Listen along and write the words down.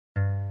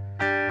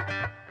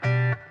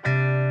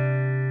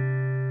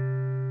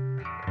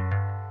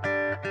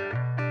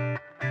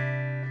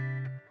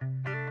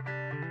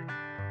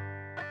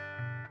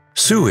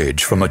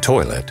Sewage from a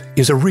toilet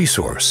is a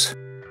resource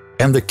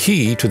and the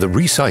key to the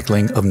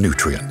recycling of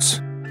nutrients.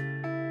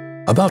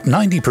 About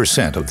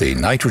 90% of the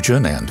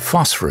nitrogen and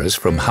phosphorus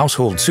from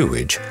household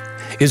sewage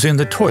is in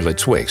the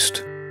toilet's waste.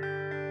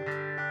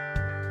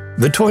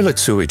 The toilet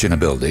sewage in a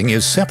building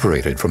is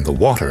separated from the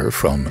water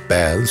from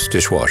baths,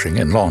 dishwashing,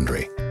 and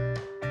laundry.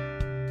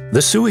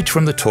 The sewage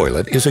from the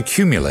toilet is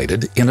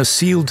accumulated in a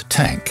sealed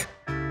tank,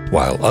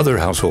 while other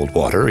household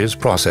water is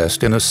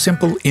processed in a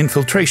simple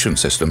infiltration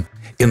system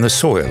in the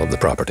soil of the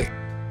property.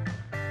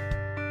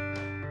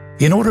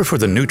 In order for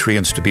the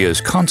nutrients to be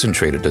as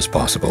concentrated as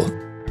possible,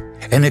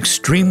 an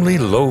extremely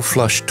low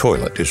flush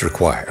toilet is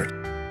required.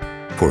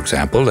 For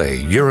example, a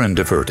urine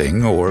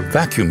diverting or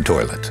vacuum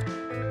toilet.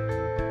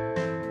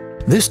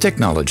 This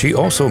technology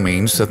also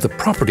means that the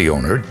property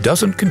owner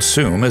doesn't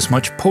consume as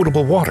much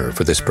potable water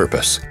for this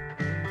purpose,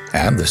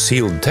 and the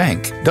sealed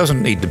tank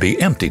doesn't need to be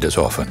emptied as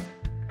often.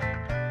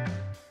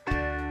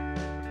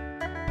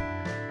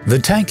 The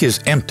tank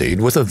is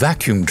emptied with a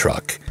vacuum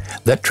truck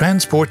that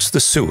transports the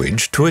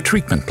sewage to a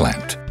treatment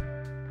plant.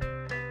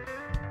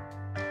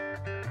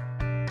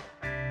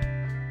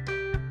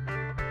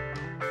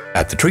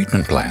 At the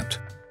treatment plant,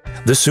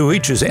 the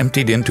sewage is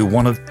emptied into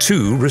one of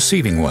two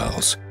receiving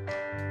wells,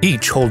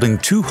 each holding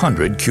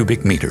 200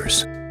 cubic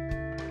meters.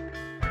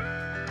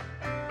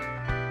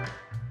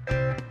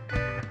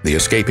 The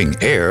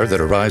escaping air that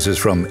arises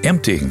from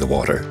emptying the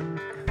water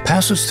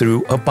passes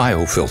through a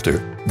biofilter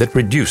that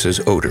reduces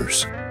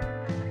odors.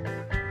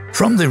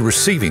 From the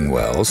receiving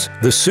wells,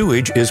 the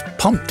sewage is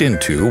pumped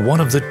into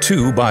one of the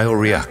two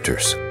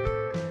bioreactors.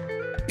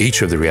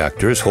 Each of the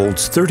reactors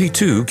holds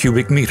 32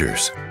 cubic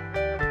meters.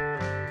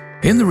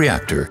 In the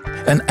reactor,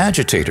 an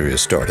agitator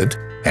is started,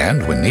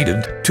 and when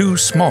needed, two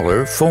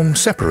smaller foam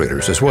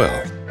separators as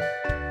well.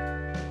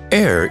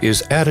 Air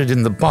is added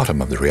in the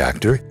bottom of the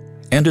reactor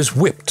and is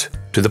whipped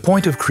to the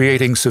point of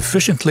creating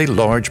sufficiently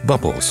large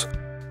bubbles.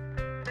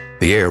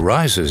 The air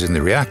rises in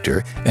the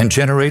reactor and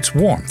generates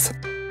warmth,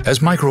 as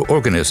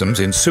microorganisms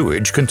in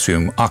sewage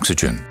consume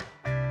oxygen.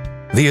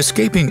 The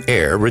escaping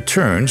air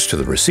returns to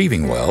the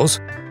receiving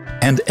wells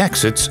and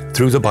exits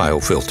through the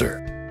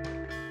biofilter.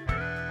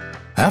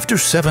 After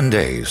 7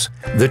 days,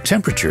 the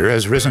temperature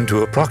has risen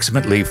to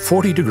approximately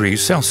 40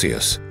 degrees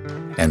Celsius,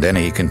 and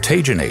any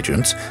contagion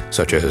agents,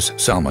 such as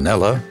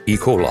Salmonella, E.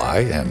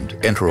 coli, and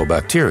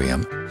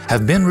Enterobacterium,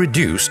 have been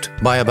reduced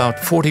by about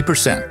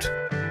 40%.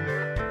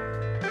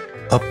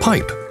 A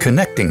pipe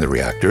connecting the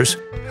reactors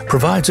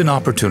provides an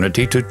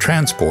opportunity to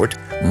transport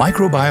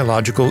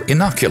microbiological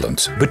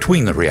inoculants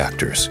between the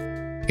reactors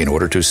in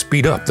order to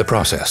speed up the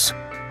process.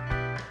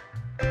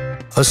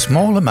 A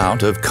small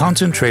amount of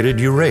concentrated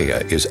urea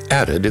is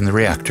added in the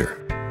reactor.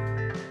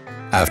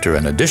 After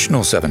an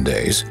additional 7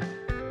 days,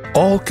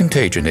 all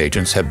contagion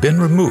agents have been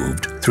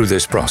removed through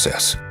this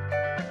process.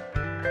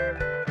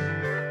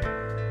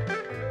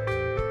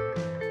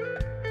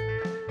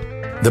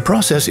 The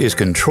process is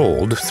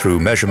controlled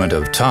through measurement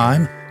of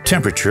time,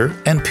 temperature,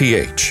 and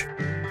pH.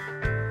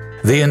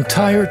 The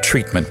entire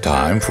treatment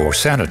time for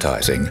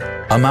sanitizing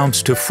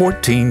amounts to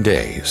 14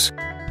 days.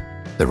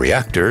 The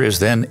reactor is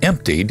then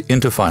emptied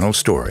into final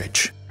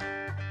storage.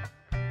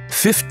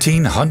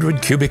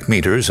 1,500 cubic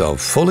meters of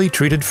fully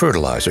treated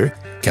fertilizer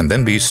can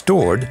then be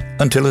stored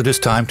until it is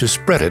time to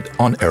spread it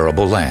on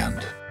arable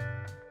land.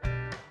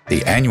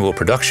 The annual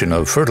production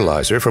of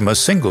fertilizer from a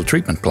single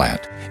treatment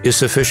plant is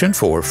sufficient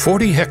for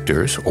 40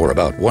 hectares, or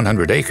about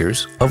 100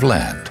 acres, of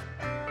land.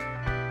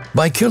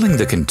 By killing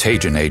the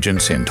contagion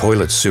agents in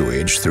toilet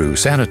sewage through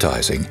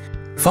sanitizing,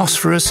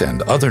 phosphorus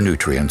and other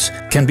nutrients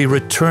can be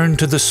returned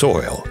to the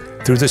soil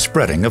through the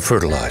spreading of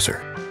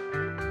fertilizer.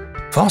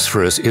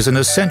 Phosphorus is an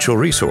essential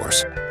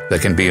resource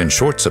that can be in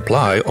short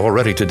supply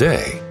already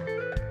today.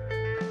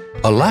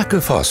 A lack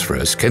of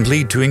phosphorus can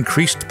lead to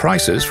increased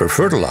prices for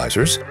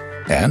fertilizers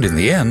and, in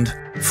the end,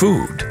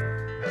 food.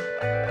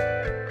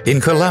 In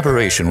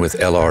collaboration with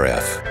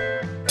LRF,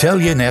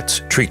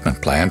 Teljenet's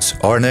treatment plants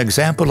are an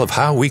example of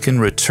how we can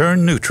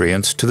return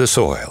nutrients to the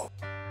soil.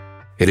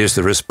 It is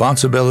the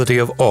responsibility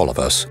of all of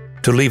us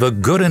to leave a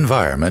good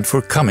environment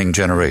for coming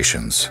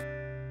generations.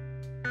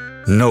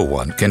 No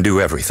one can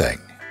do everything,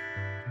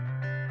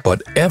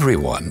 but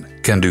everyone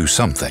can do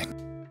something.